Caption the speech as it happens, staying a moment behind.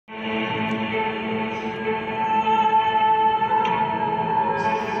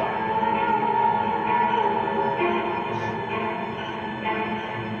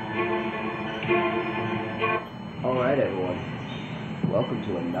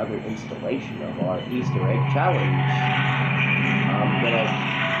another installation of our Easter Egg challenge. I'm gonna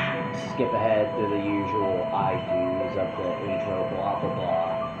skip ahead to the usual I-do's of the intro, blah blah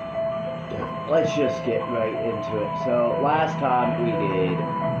blah. Let's just get right into it. So last time we did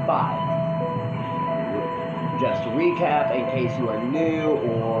 5. Just to recap, in case you are new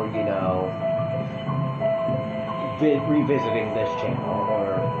or, you know, revisiting this channel,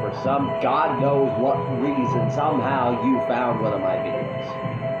 or for some God knows what reason, somehow you found one of my videos.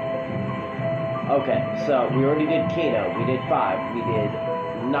 Okay, so we already did Kino, we did 5, we did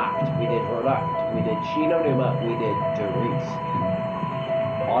Nacht, we did Vernacht, we did Shino Numa, we did Derice.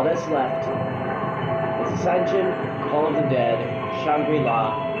 All that's left is Ascension, Call of the Dead,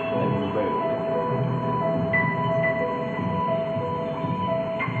 Shangri-La, and Moon.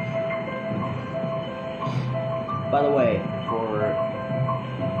 By the way, for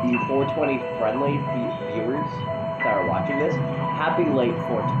you 420 friendly viewers that are watching this, happy late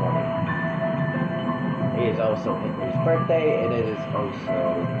 420. It is also Hitler's birthday, and it is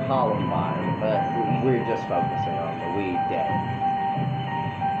also Columbine, but we're just focusing on the weed day.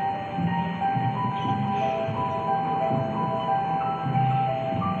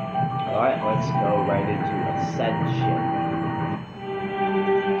 Alright, let's go right into Ascension.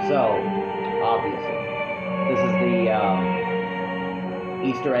 So, obviously, this is the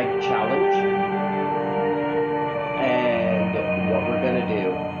Easter Egg Challenge, and what we're going to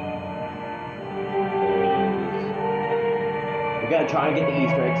do is we're going to try and get the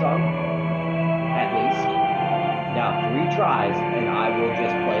Easter Egg song, at least. Now, 3 tries, and I will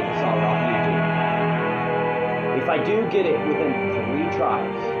just play the song off YouTube. If I do get it within 3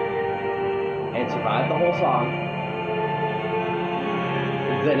 tries, and survive the whole song,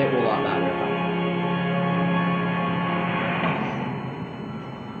 then it will not matter if I.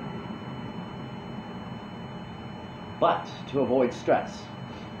 But, to avoid stress,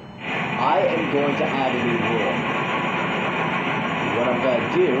 I am going to add a new rule. What I'm going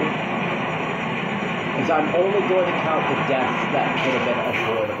to do is I'm only going to count the deaths that could have been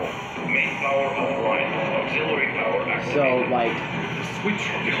avoidable. Main power offline, auxiliary power activated. So, like, The switch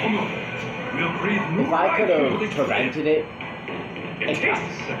of the Honor will breathe new if I could life have into the prevented it, A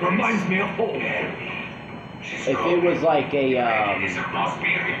taste that reminds me of home. if it was like a, This must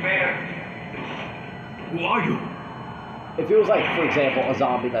be repaired. Who are you? if it was like, for example, a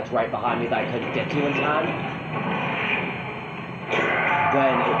zombie that's right behind me that I couldn't get to in time,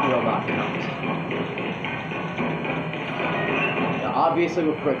 then it will not count. Now, obviously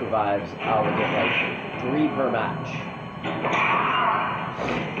with quick revives, I will get like 3 per match.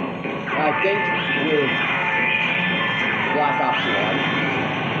 I think with Black Ops 1,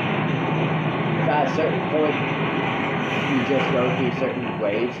 if at a certain point you just go through certain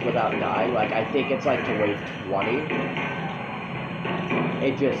waves without dying, like I think it's like to wave 20,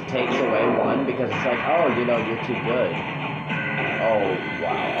 it just takes away 1 because it's like, oh, you know, you're too good. Oh,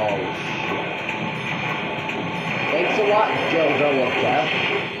 wow, oh shit. Thanks a lot, Dildo of Death.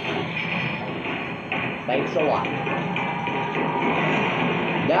 Thanks a lot.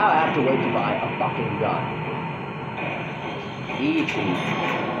 Now I have to wait to buy a fucking gun. E.T.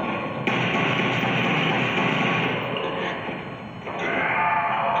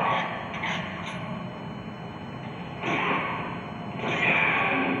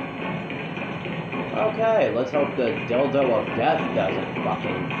 Okay, let's hope the Dildo of Death doesn't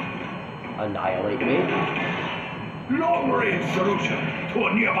fucking annihilate me. Long-range solution to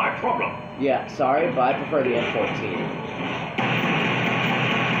a nearby problem. Yeah, sorry, but I prefer the M14.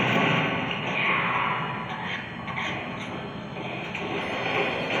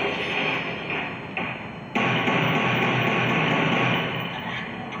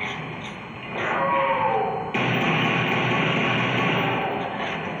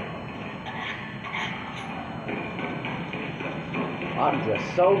 I'm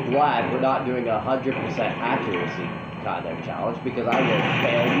just so glad we're not doing 100% accuracy kind of challenge because I will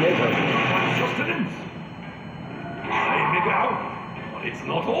fail miserably. Sustenance. I may go, but it's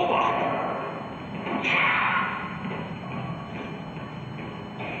not over.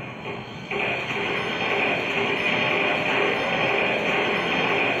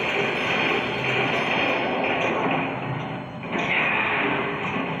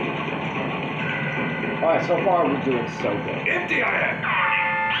 Alright, so far we're doing so good. Empty I am.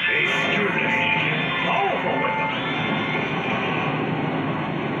 Excuse me. Powerful weapon.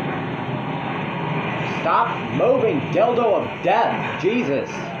 Stop moving, Dildo of Death! Jesus!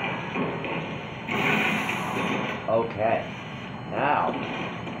 Okay. Now,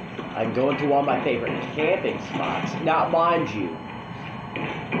 I'm going to one of my favorite camping spots. Now, mind you,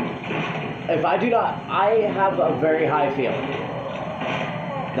 if I do not, I have a very high feeling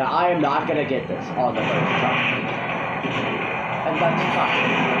that I am not gonna get this on the first try. And that's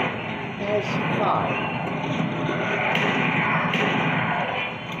fine. That's fine.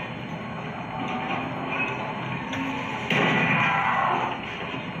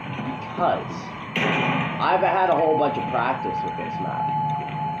 Because I've had a whole bunch of practice with this map.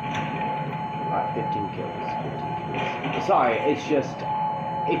 Alright, 15 kills. 15 kills. Sorry, it's just,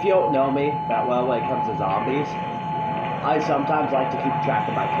 if you don't know me that well when it comes to zombies, I sometimes like to keep track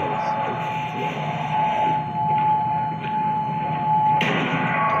of my kills.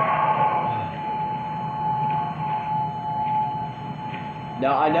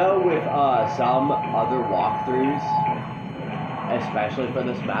 Now, I know with some other walkthroughs, especially for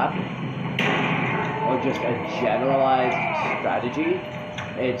this map, or just a generalized strategy,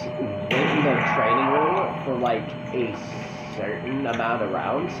 it's waiting the training room for like a certain amount of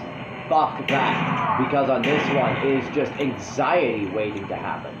rounds. Fuck that, because on this one it is just anxiety waiting to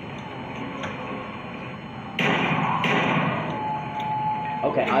happen.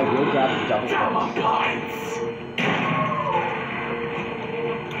 Okay, I will grab the double points.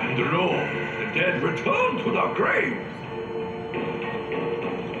 And lo, the dead return to their graves.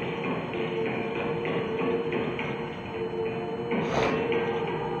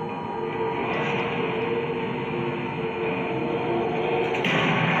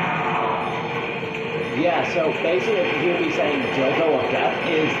 Yeah, so basically if you hear me saying dildo of death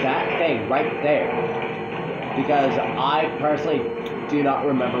is that thing right there. Because I personally do not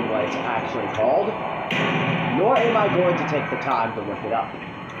remember what it's actually called, nor am I going to take the time to look it up.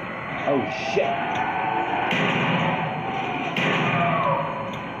 Oh shit.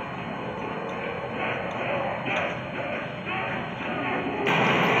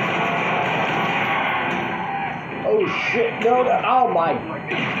 Oh shit, no, no, oh my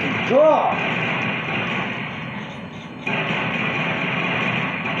god!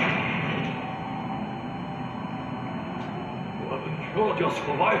 Your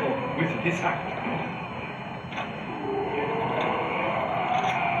survival with this act.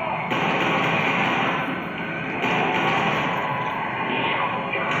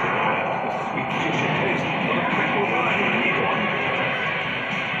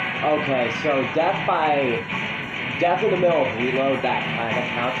 Okay, so death in the middle of reload, that kind of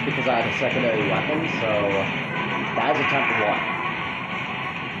counts because I have a secondary weapon, so that is attempt 1.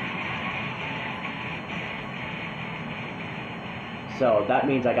 So that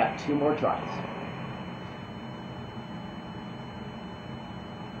means I got 2 more tries.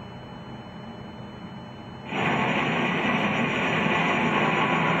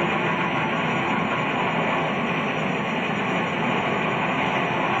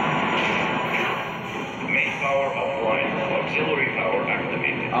 Main power offline, auxiliary power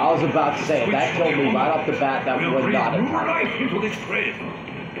activated. I was about to say, that killed me right off the bat, that We'll would breathe not have new happened. life into this grave.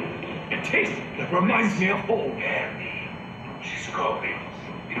 A taste that reminds me of home. She's coping.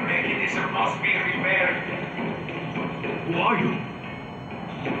 The mechanism must be repaired. Who are you?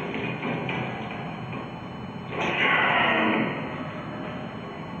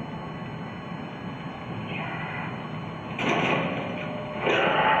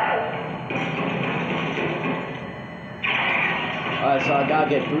 Alright, so I gotta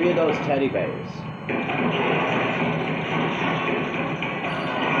get 3 of those teddy bears.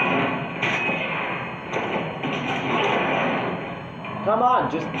 Come on,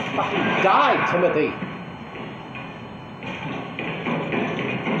 just fucking die, Timothy!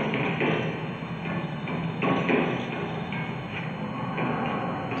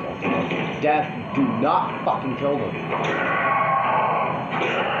 Death, do not fucking kill them.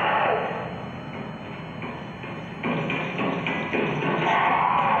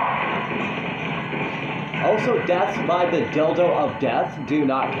 Also, deaths by the dildo of death do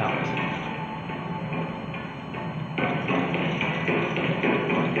not count.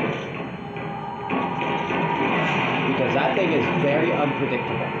 Because that thing is very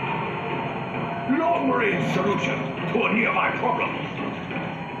unpredictable. Long-range solution to a nearby problem.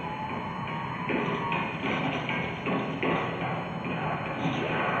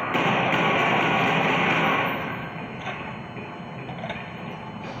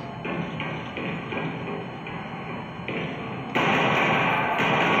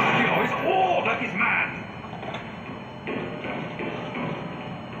 Here is all that is man.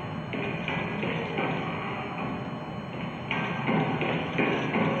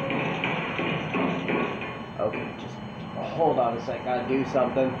 Okay, just hold on a sec. Gotta do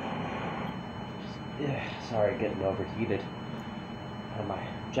something. Sorry, getting overheated. Have my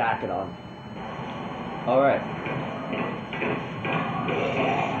jacket on. Alright.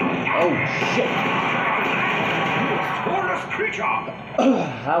 Oh, shit! For a monstrous creature!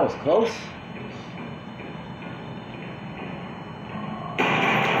 That was close.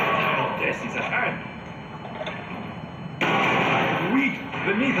 Final death is at hand. I am weak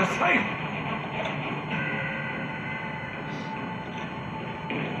beneath the scythe.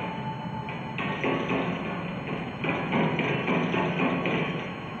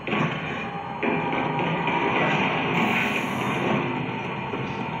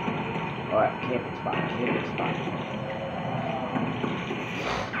 Alright, camping spot, camping spot.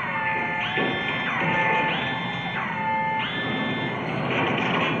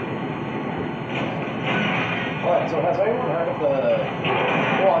 Alright, so has anyone heard of the...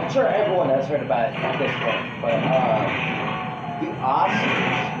 Well, I'm sure everyone has heard about it at this point, but, the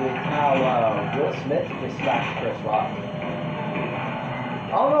Oscars with how, Will Smith dispatched Chris Rock. I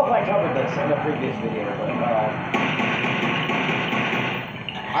don't know if I covered this in a previous video, but,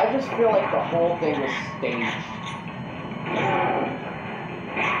 I just feel like the whole thing was staged.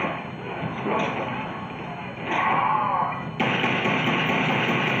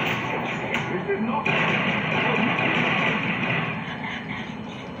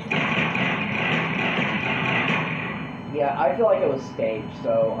 Yeah, I feel like it was staged,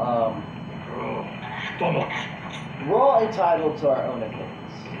 so, we're all entitled to our own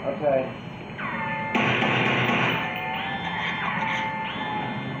opinions, okay?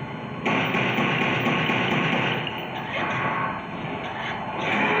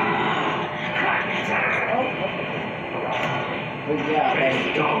 But yeah, like, if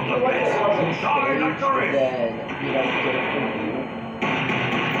you feel like it wasn't staged, then you don't get it from you.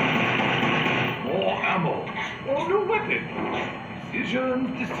 More ammo. Or new weapon. Decision.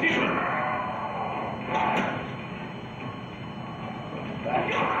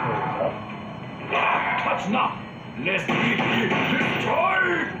 Touch not, lest we be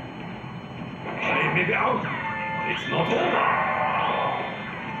destroyed. I may be out, but it's not over.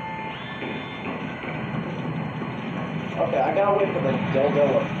 Okay, I gotta wait for the dildo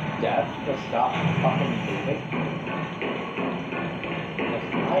of death to stop fucking moving. Yes,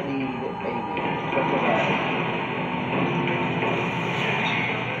 I need a quick event.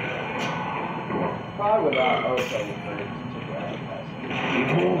 Probably without also for it to grab us. The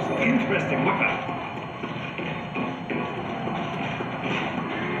most interesting weapon.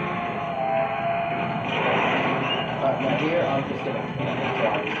 Alright, now here I'm just gonna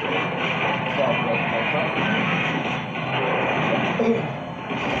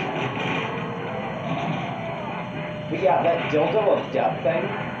But yeah, that dildo of death thing,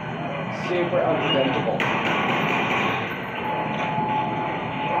 super unpredictable.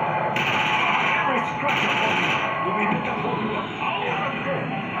 Every structure will be double of power.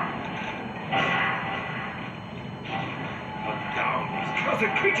 Put down these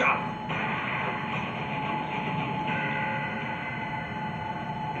cursed creatures.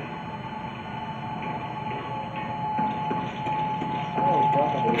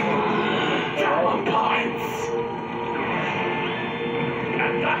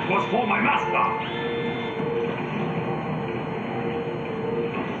 And that was for my master.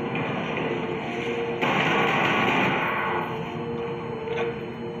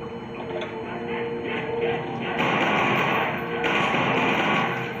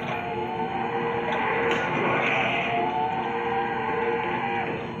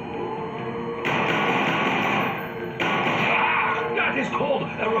 That is called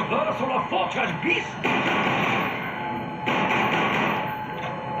a reversal of fortune, beast.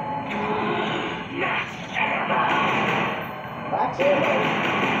 Max ammo.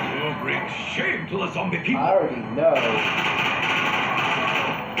 You bring shame to the zombie people. I already know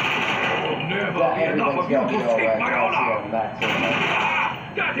There will never that be enough everything's of you gonna to be take alright my once you honor. have max ammo.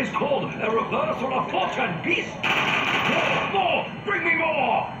 That is called a reversal of fortune, beast. More, bring me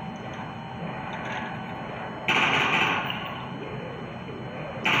more.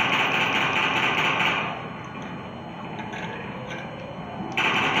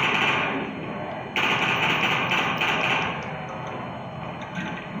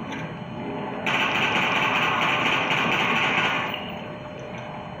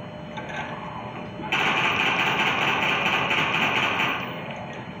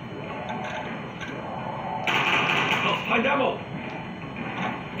 Find ammo.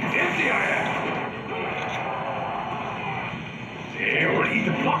 Empty I am. They will eat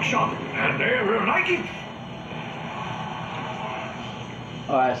the buckshot, and they will like it.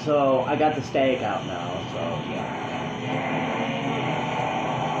 Alright, so I got the steak out now, so yeah.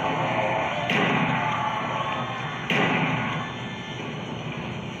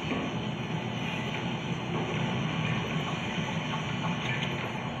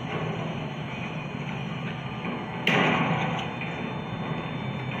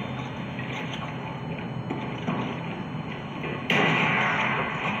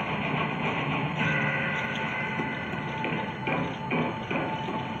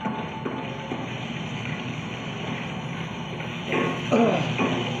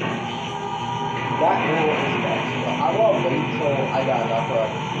 That door is next. But I won't wait till I got enough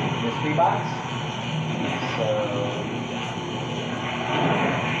mystery box. So.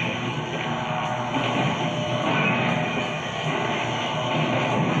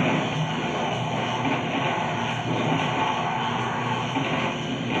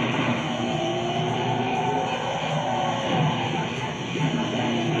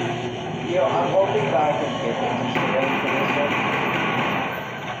 I'm hoping that I can get the Easter egg for this one.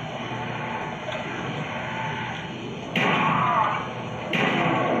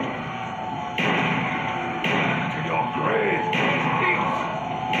 To your grave, things.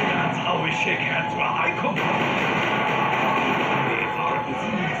 That's how we shake hands where I come from. These are a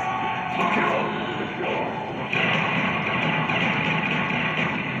disease. To kill.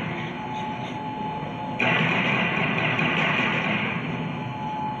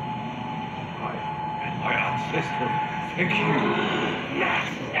 My ancestors, thank you. Yes,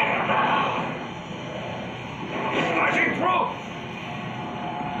 slashing through.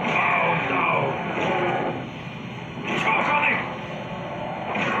 Down, down. Charge on it.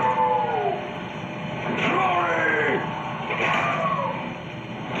 Glory.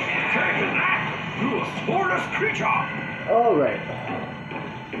 Take that, you soulless creature. All right.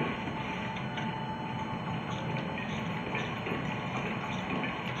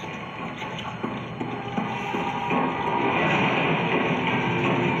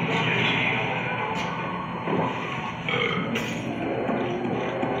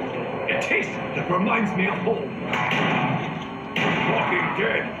 That reminds me of home. Walking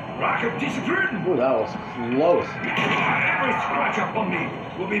Dead, rack of discipline. Ooh, that was close. Every scratch upon me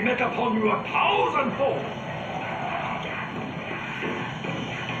will be met upon you 1,000-fold.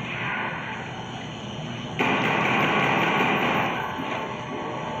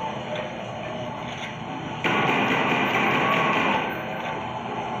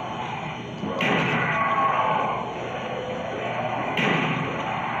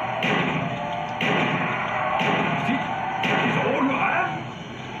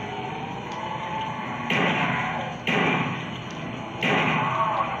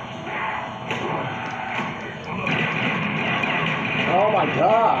 Oh my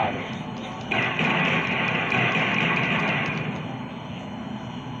god!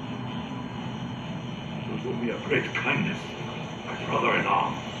 This will be a great kindness, my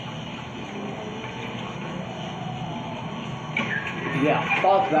brother-in-law. Yeah,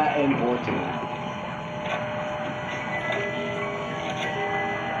 fuck that important.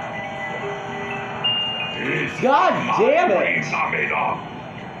 God damn it! Brains are made of.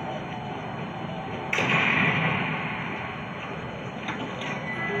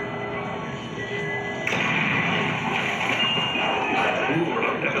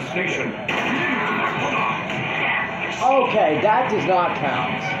 Devastation. Okay, that does not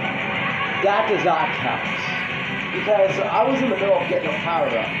count. That does not count. Because I was in the middle of getting a power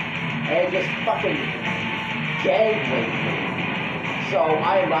up, and it just fucking gangplaned me. So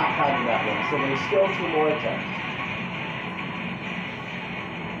I am not counting that one. So there's still 2 more attempts.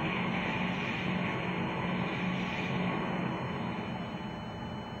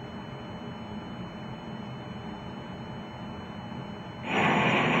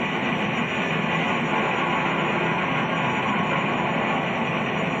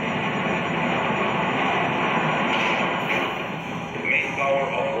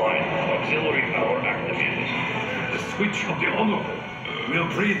 Switch of the honorable will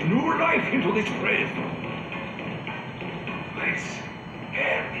breathe new life into this place. Please,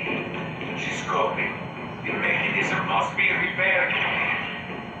 help me. She's coping. The mechanism must be repaired.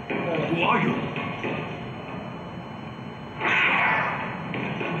 Who are you?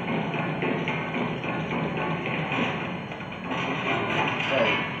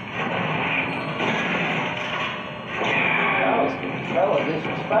 That was hella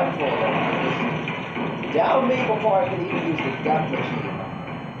disrespectful. Down me before I could even use the death machine.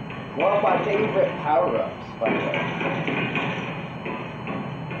 One of my favorite power-ups, by the way.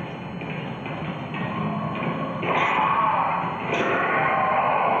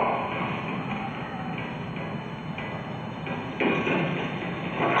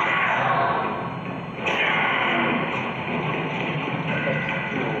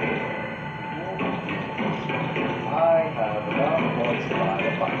 I have enough points to buy a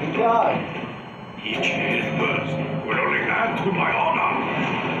fucking gun. Each his burst will only add to my honor.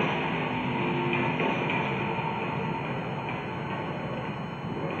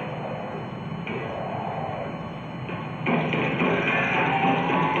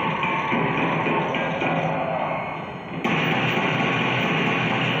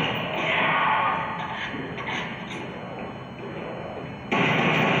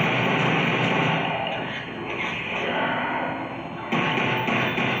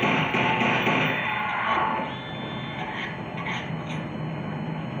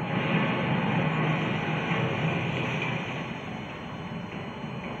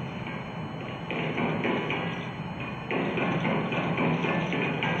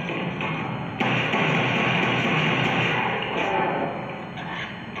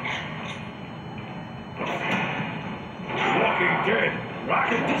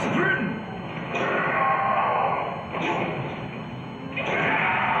 its grin.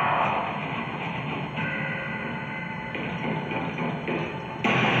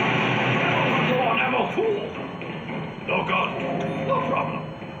 Go on, ammo, fool. No gun, no problem.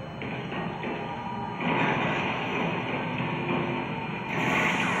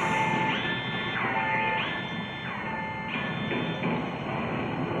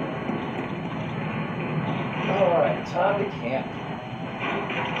 Alright, time to camp.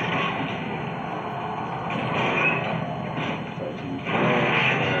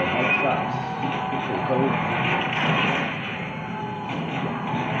 Headshots. Code.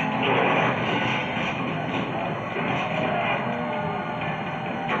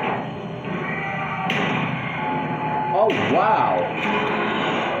 Oh wow!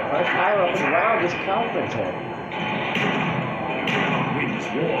 First power up and round is competent. Win this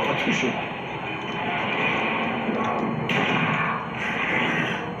war of attrition.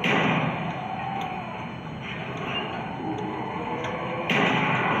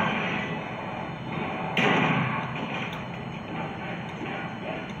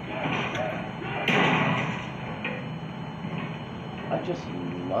 I just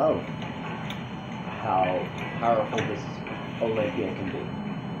love how powerful this Olympian can be.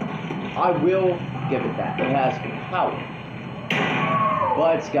 I will give it that. It has power.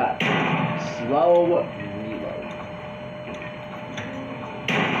 But it's got slow reload.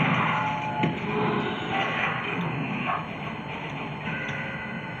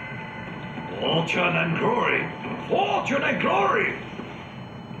 Fortune and glory! Fortune and glory!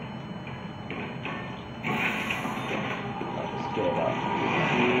 Let's get it up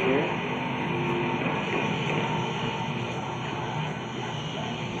here.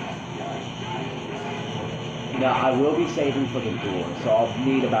 Now, I will be saving for the door, so I'll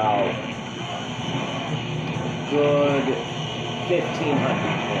need about good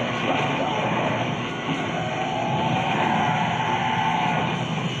 1,500 points left up.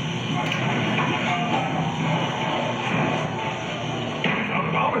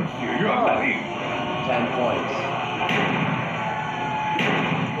 You have the lead. 10 points.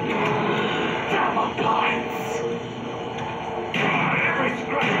 Double points! Every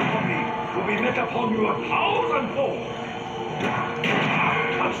scratch upon me will be met upon you 1,000-fold.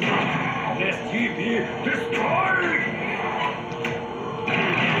 Touch not, lest ye be destroyed!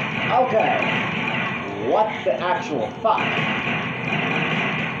 Okay. What the actual fuck?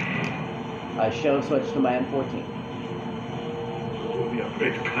 I show switch to my M14. It will be a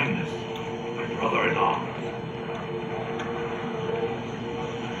great kindness, my brother-in-arms.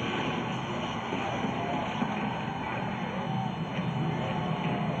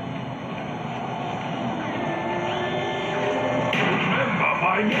 Remember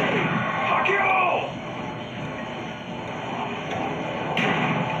my name, Hakio!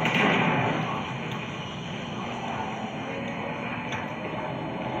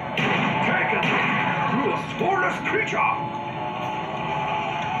 Taken, you soulless creature!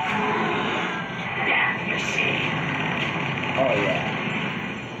 Oh yeah.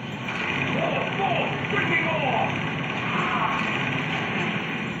 Bring me more!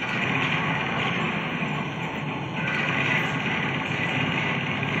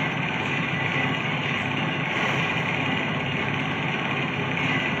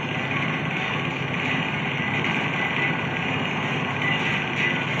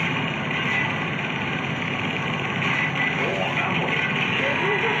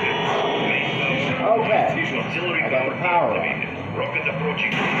 Okay. I got the power up. Rocket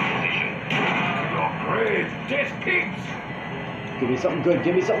approaching position. You're great, dead pigs! Give me something good.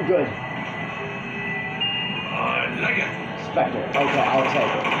 Give me something good. I like it. Spectre. Okay, I'll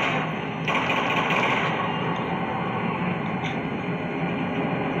take it.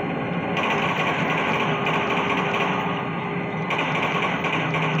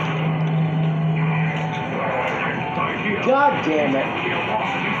 God damn it.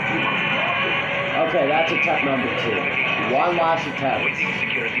 Okay, that's attempt number 2. One last attempt. Waiting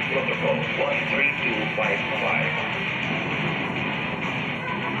security protocol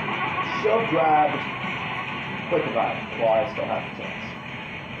 13255. Shove grab. Quick revive. While I still have the chance.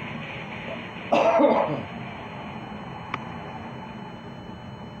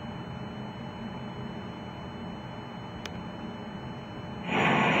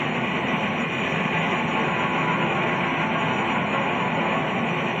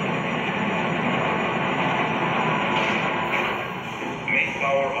 Main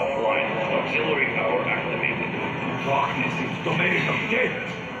power offline. Auxiliary power activated. Darkness is domain of death.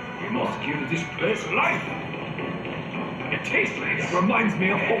 We must give this place life. It tastes like it reminds me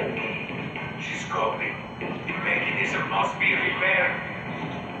of home. She's coping. The mechanism must be repaired.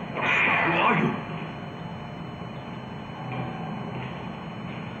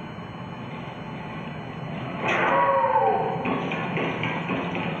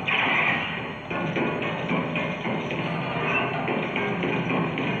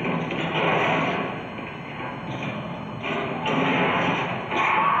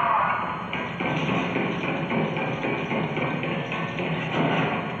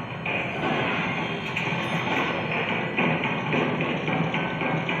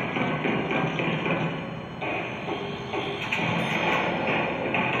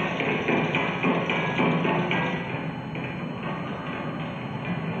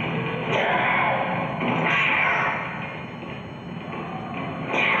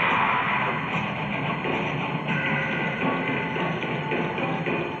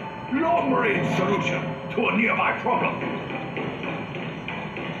 solution to a nearby problem.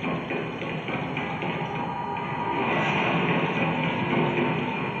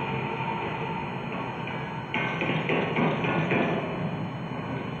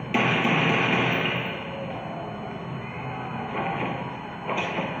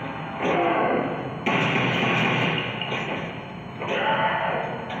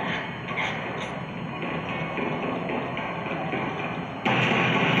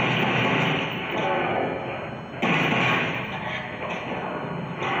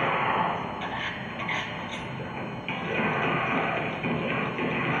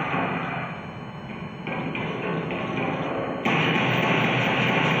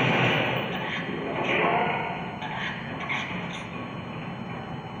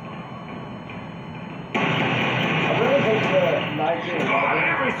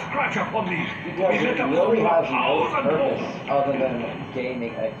 Upon these, because it really has no purpose other than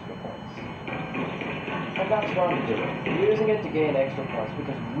gaining extra points. And that's why I'm doing it. Using it to gain extra points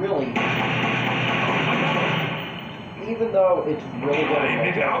because really, even though it's really good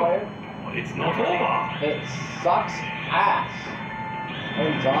as a multiplayer, it's not over. It sucks ass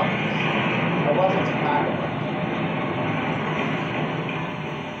in zombies. Unless it's packable.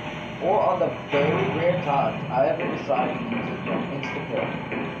 Or on the very rare times I ever decided to use it for insta-kill.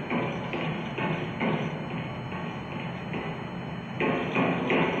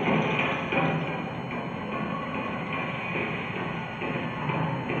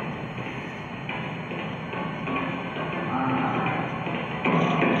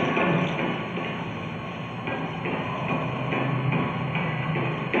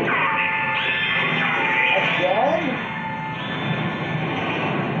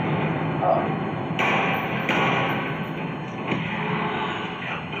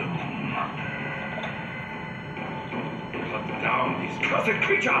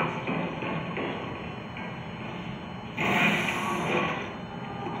 Creatures!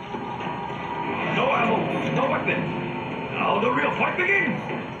 No ammo, no weapons. Now the real fight begins.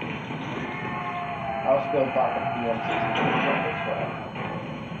 I'll still back up the M60 this way.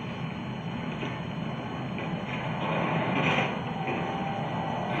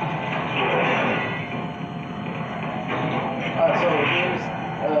 Alright, so here's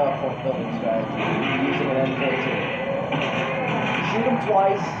point building strategy. Using an MK2. Shoot him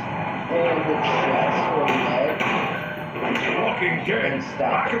twice in the chest or the leg. Walking dead.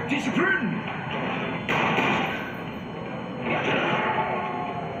 Lack of discipline.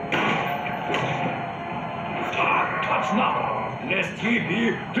 Touch not, lest he be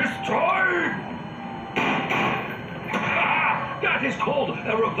destroyed. That is called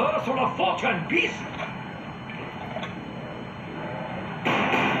a reversal of fortune, beast.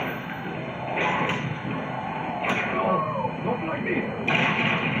 Not like me.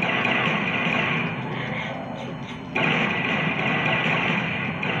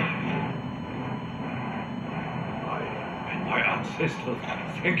 I and my ancestors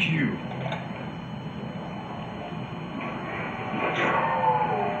thank you.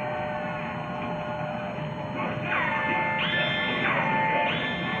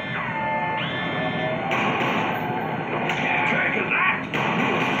 Take that!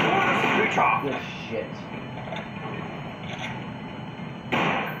 You creature! Good shit.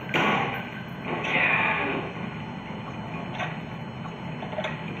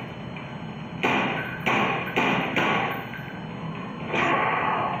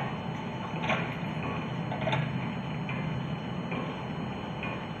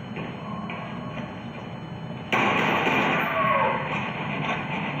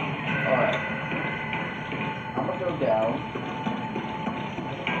 Down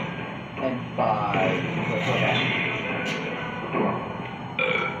and buy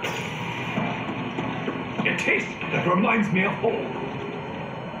a taste that reminds me of home.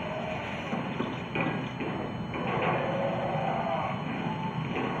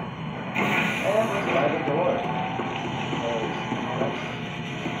 And let's buy the door.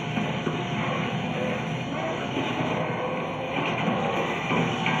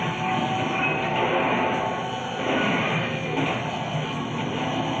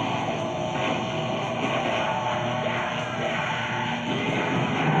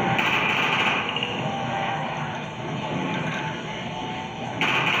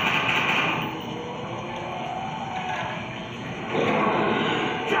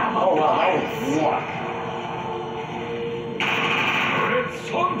 Oh wow, that was luck.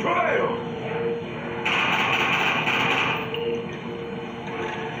 It's on trial.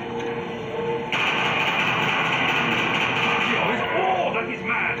 Akio is all that is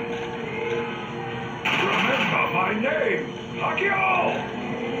man. Remember my name, Akio.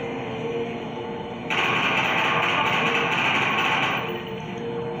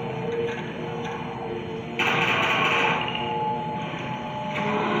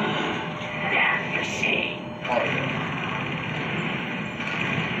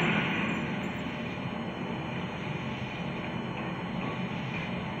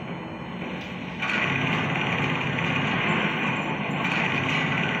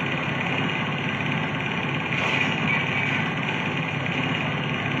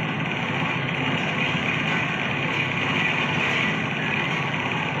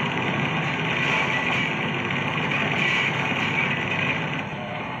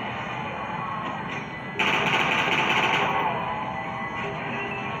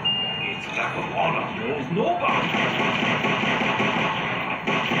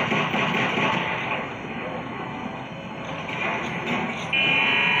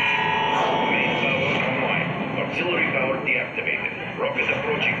 Prop is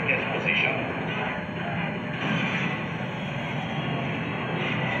approaching test position.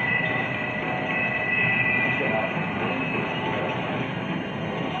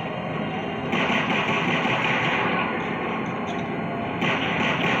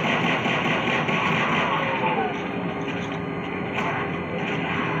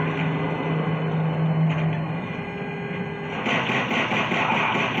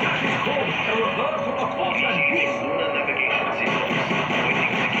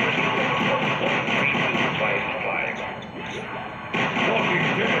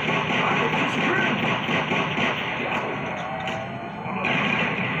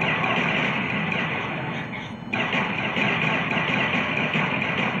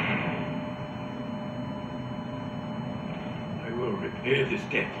 Repair this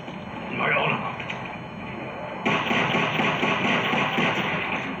debt. My honor.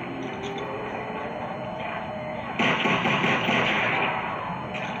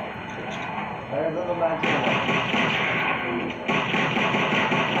 There's a little match.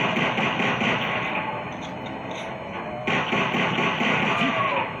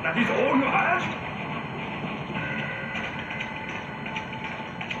 That is all you have?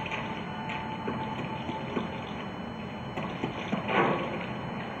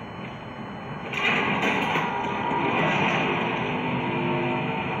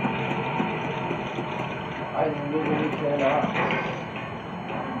 I literally cannot.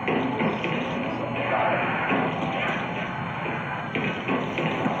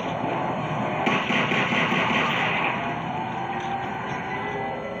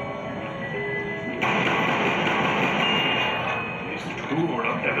 This tour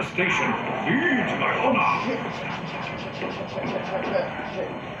of devastation feeds my honor.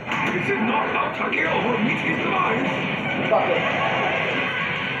 Is it not how Takeo will meet his demise? Fuck it.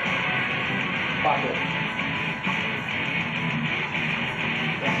 Fuck it.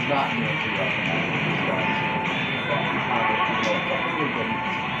 This is not going to be up.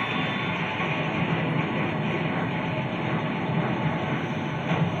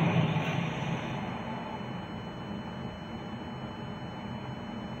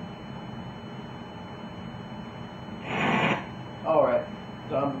 Alright,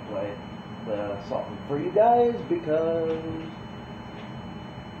 time to play the song for you guys because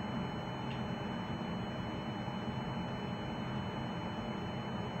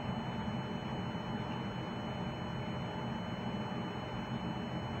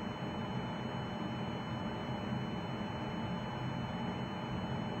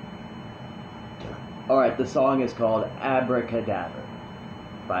alright, the song is called Abracadavre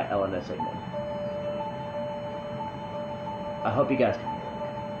by Elena Siegman. I hope you guys can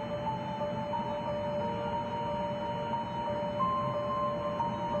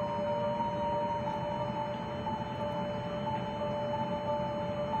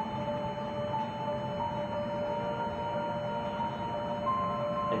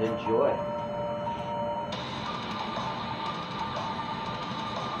and enjoy.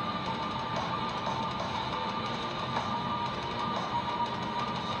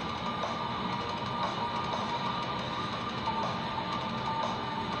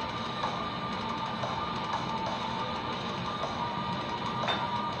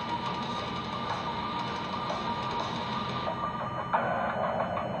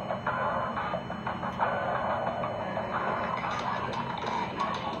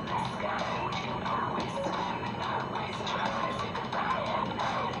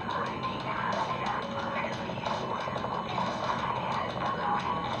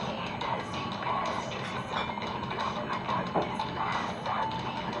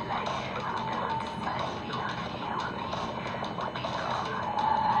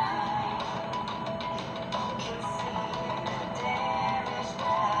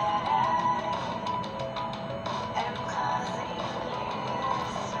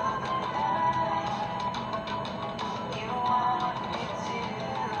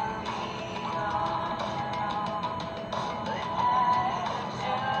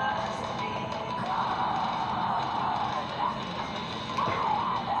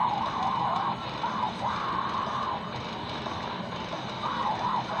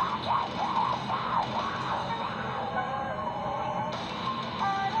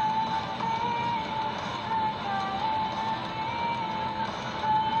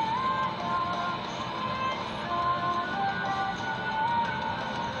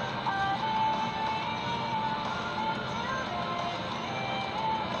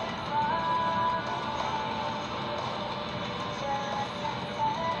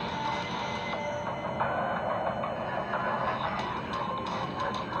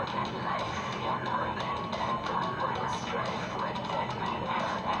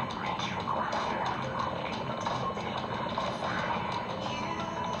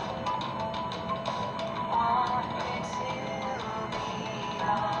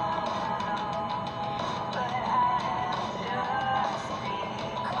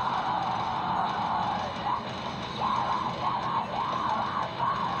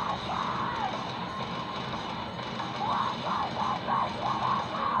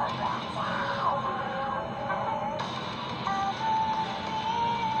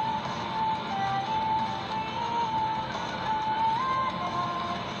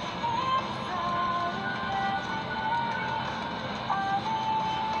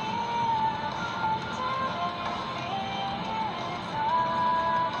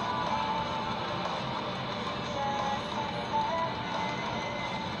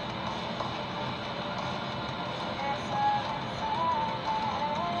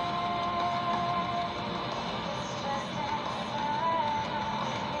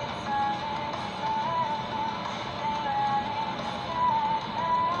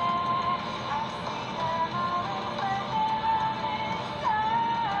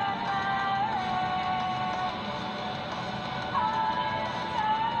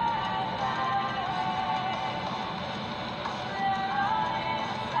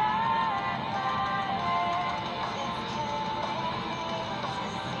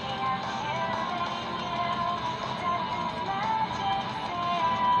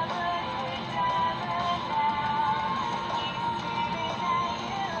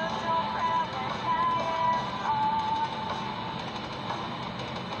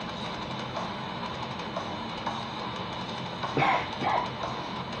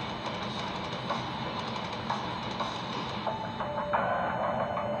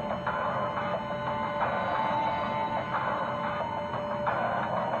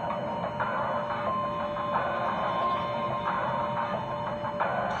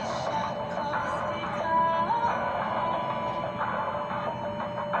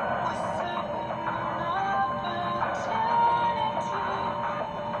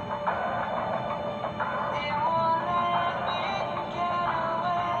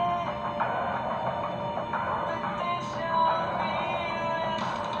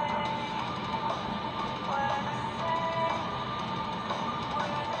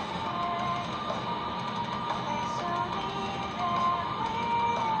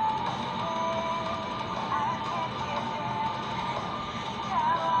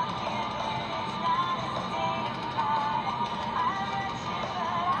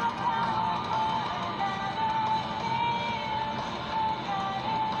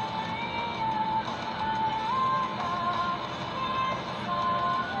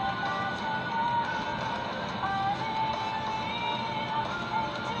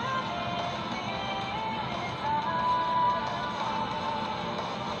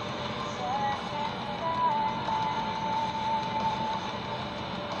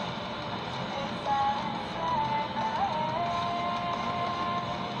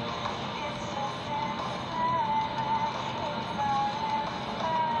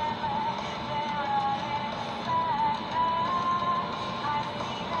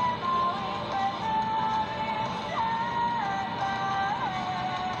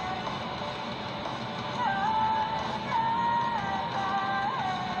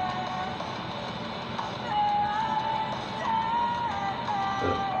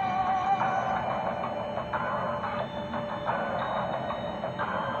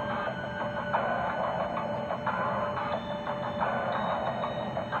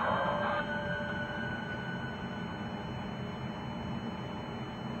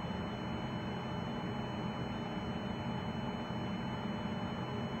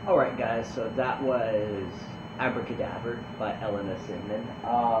 Alright guys, so that was Abracadavre by Elena Siegman.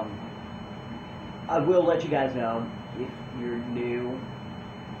 I will let you guys know, if you're new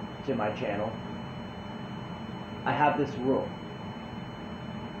to my channel, I have this rule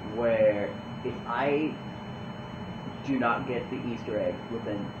where if I do not get the Easter egg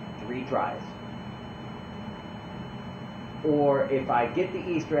within 3 tries, or if I get the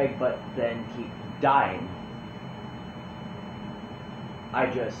Easter egg but then keep dying, I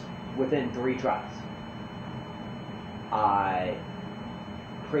just, within 3 tries, I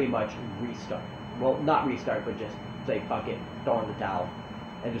pretty much restart. Well, not restart, but just say, fuck it, throw in the towel,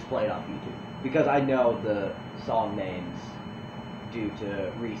 and just play it off YouTube. Because I know the song names due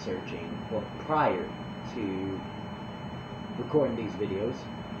to researching, well, prior to recording these videos.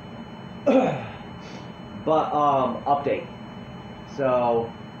 But, update.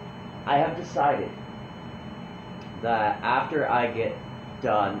 So, I have decided that after I get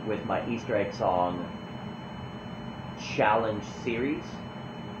done with my Easter egg song challenge series,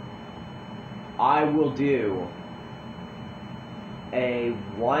 I will do a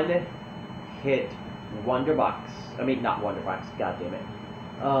one-hit wonder box, I mean not wonder box, goddammit,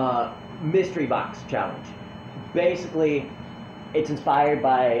 mystery box challenge. Basically, it's inspired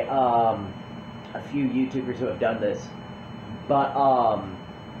by a few YouTubers who have done this, but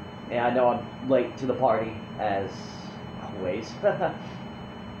and I know I'm late to the party as always.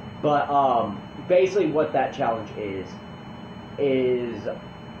 But basically what that challenge is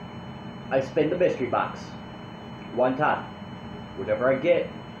I spin the mystery box one time. Whatever I get,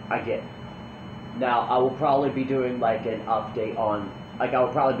 I get. Now I will probably be doing like an update on, like I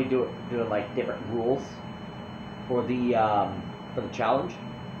will probably be doing like different rules for the challenge.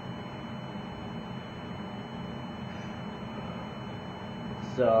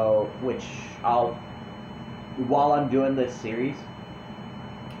 So, which while I'm doing this series,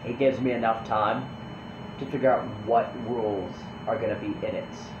 it gives me enough time to figure out what rules are going to be in it.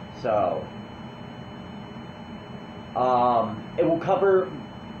 So, it will cover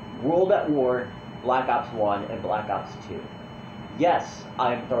World at War, Black Ops 1, and Black Ops 2. Yes,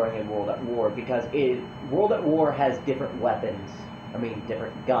 I'm throwing in World at War because World at War has different weapons, I mean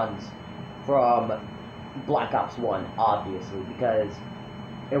different guns, from Black Ops 1, obviously, because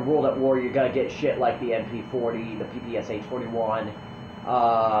in World at War you're gonna get shit like the MP40, the PPSH-41,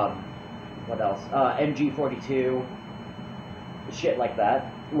 what else? MG42, shit like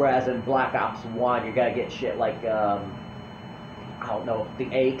that. Whereas in Black Ops 1 you're gonna get shit like, I don't know if the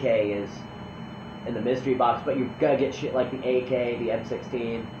AK is in the mystery box, but you're gonna get shit like the AK, the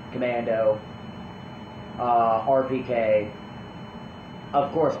M16, Commando, RPK,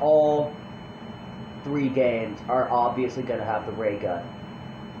 of course, all 3 games are obviously going to have the ray gun.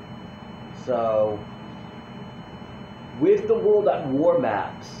 So, with the World at War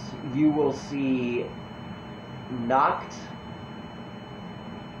maps, you will see Nacht,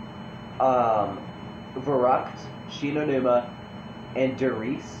 Verrucht, Shinonuma, and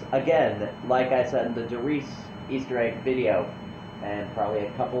Derice. Again, like I said in the Derice Easter egg video, and probably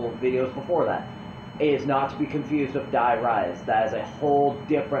a couple of videos before that, is not to be confused with Die Rise. That is a whole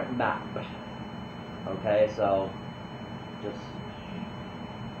different map. Okay, so just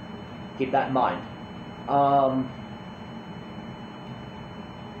keep that in mind.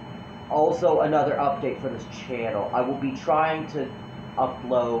 Also, another update for this channel. I will be trying to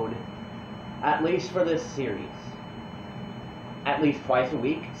upload, at least for this series, at least twice a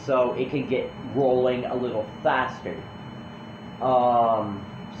week, so it can get rolling a little faster.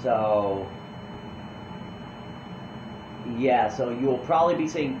 So yeah, so you'll probably be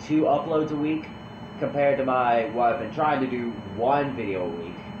seeing 2 uploads a week, compared to what I've been trying to do, 1 video a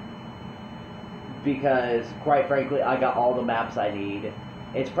week. Because, quite frankly, I got all the maps I need.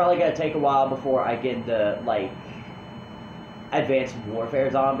 It's probably going to take a while before I get into, like, Advanced Warfare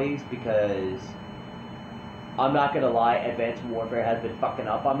zombies, because I'm not going to lie, Advanced Warfare has been fucking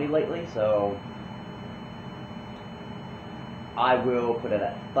up on me lately, so I will put it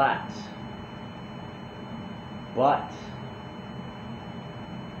at that. But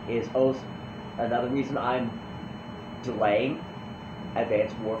is also another reason I'm delaying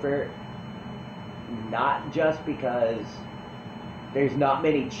Advanced Warfare, not just because there's not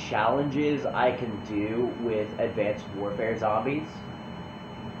many challenges I can do with Advanced Warfare zombies,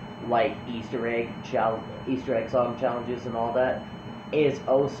 like Easter egg song challenges and all that, is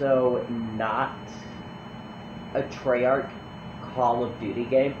also not a Treyarch Call of Duty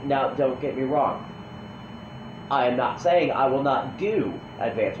game. Now, don't get me wrong, I am not saying I will not do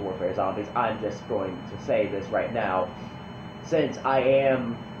Advanced Warfare zombies. I'm just going to say this right now, since I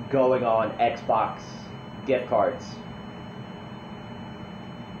am going on Xbox gift cards,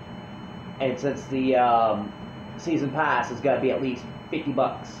 and since the season pass is going to be at least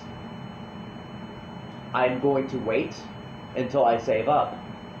 $50, I'm going to wait until I save up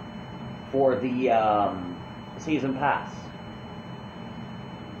for the season pass.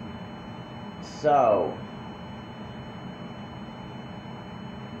 So,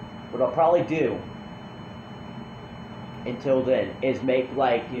 what I'll probably do until then is make,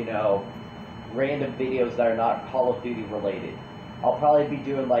 like, you know, random videos that are not Call of Duty related. I'll probably be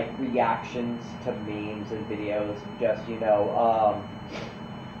doing, like, reactions to memes and videos, just, you know,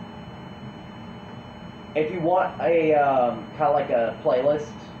 if you want a, kind of like a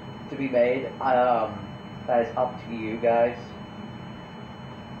playlist to be made, that is up to you guys.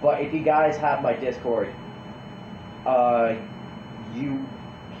 But if you guys have my Discord, you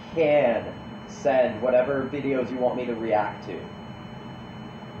can send whatever videos you want me to react to.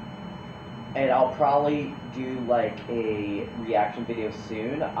 And I'll probably do, like, a reaction video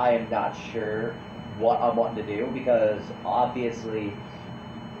soon. I am not sure what I'm wanting to do, because obviously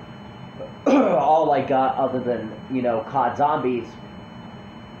all I got other than, you know, COD Zombies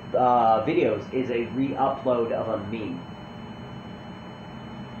videos is a re-upload of a meme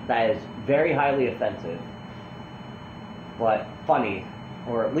that is very highly offensive, but funny,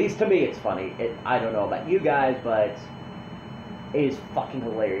 or at least to me it's funny. I don't know about you guys, but it is fucking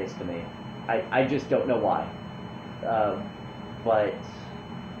hilarious to me. I just don't know why. But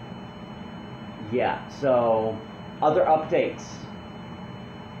yeah, so other updates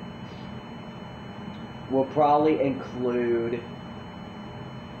will probably include,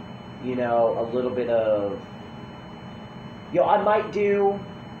 you know, a little bit of, you know, I might do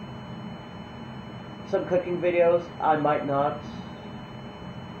some cooking videos, I might not.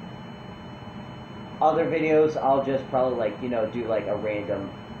 Other videos, I'll just probably, like, you know, do, like, a random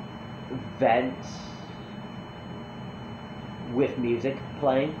vent with music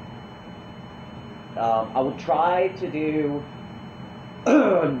playing. I will try to do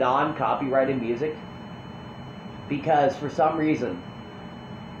non-copyrighted music, because for some reason,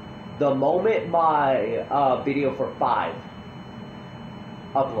 the moment my video for 5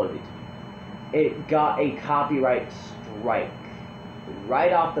 uploaded, it got a copyright strike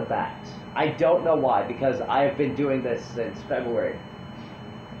right off the bat. I don't know why, because I have been doing this since February.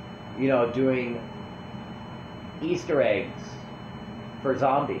 You know, doing Easter eggs for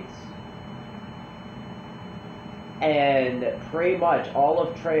zombies. And pretty much all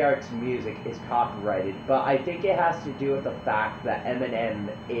of Treyarch's music is copyrighted, but I think it has to do with the fact that Eminem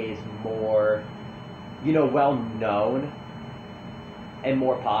is more, you know, well known and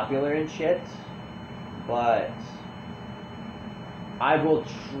more popular and shit. But I will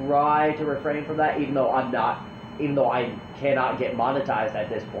try to refrain from that, even though I cannot get monetized at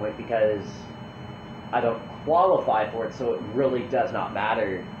this point because I don't qualify for it, so it really does not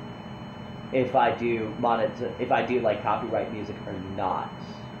matter if I do like copyright music or not.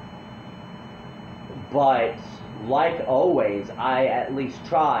 But like always, I at least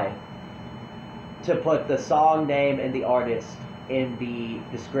try to put the song name and the artist in the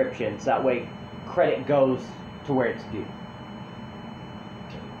description, so that way credit goes to where it's due.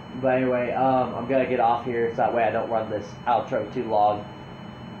 But anyway, I'm gonna get off here so that way I don't run this outro too long.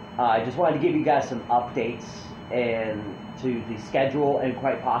 I just wanted to give you guys some updates and to the schedule and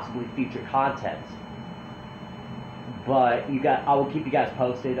quite possibly future content. But I will keep you guys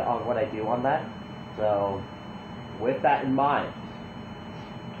posted on what I do on that. So, with that in mind,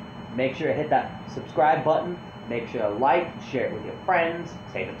 make sure to hit that subscribe button. Make sure to like, share it with your friends,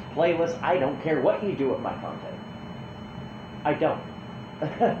 save it to playlists. I don't care what you do with my content. I don't.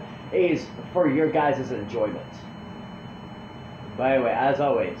 It is for your guys' enjoyment. But anyway, as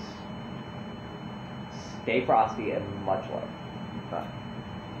always, stay frosty and much love.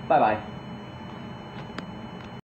 Bye-bye.